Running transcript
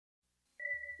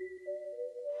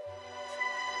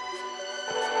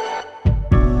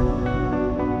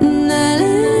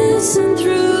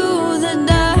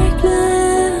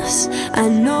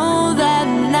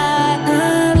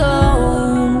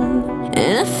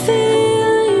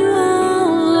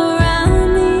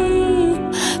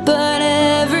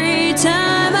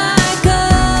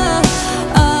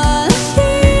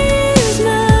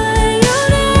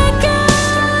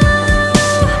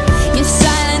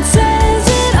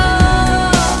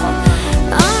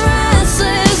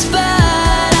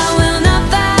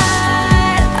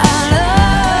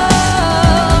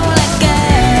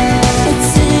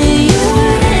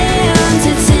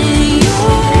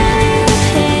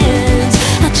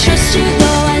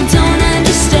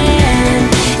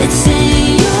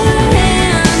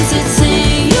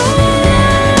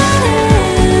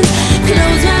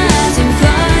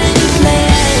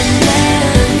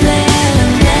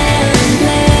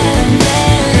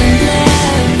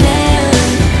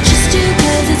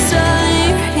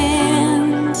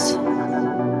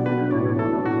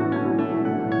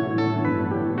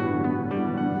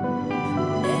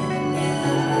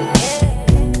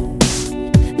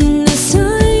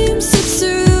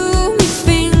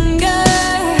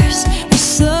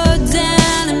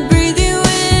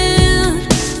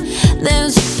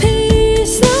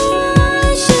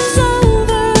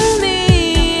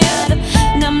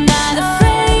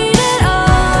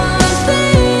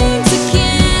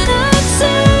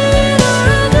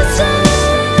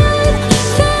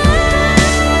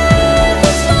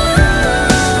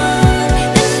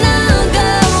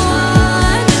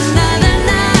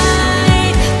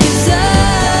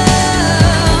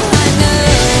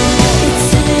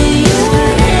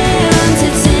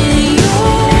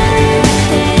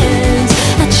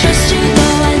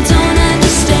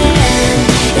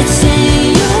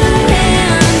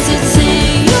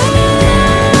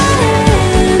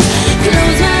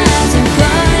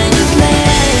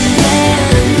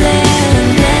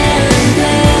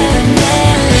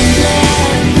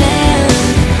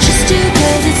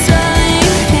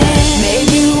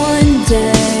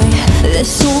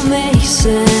this won't make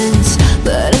sense,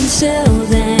 but until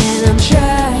then I'm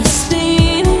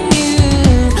trusting you.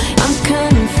 I'm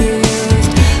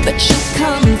confused, but you'll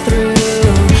come through.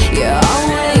 You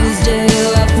always do.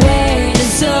 I've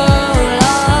waited so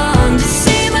long to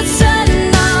see my sun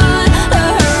on the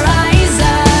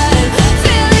horizon.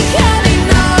 Feel it coming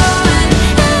on,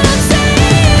 and I'm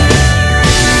saying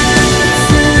it's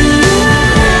in your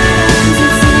hands,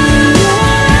 it's in your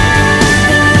hands. I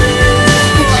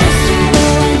trust you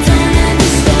though I don't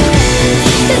understand.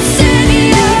 It's in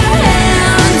your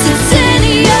hands, it's in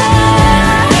your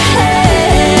hands.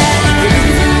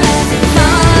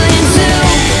 Fall into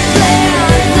plan,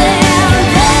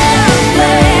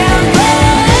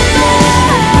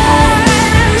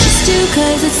 trust you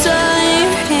 'cause it's all in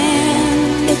your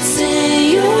hand. It's in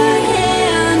your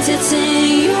hands, it's in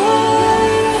your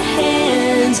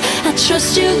hands. I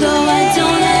trust you though I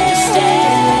don't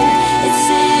understand. It's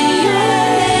in your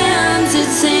hands,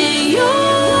 it's in your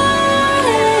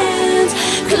hands.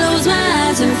 Close my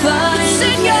eyes and fall into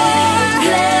your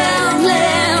plan,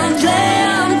 plan,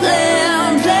 plan,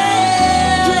 plan, plan.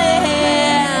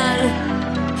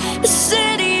 It's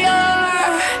in your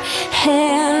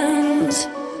hands.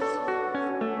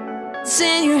 It's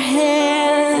in your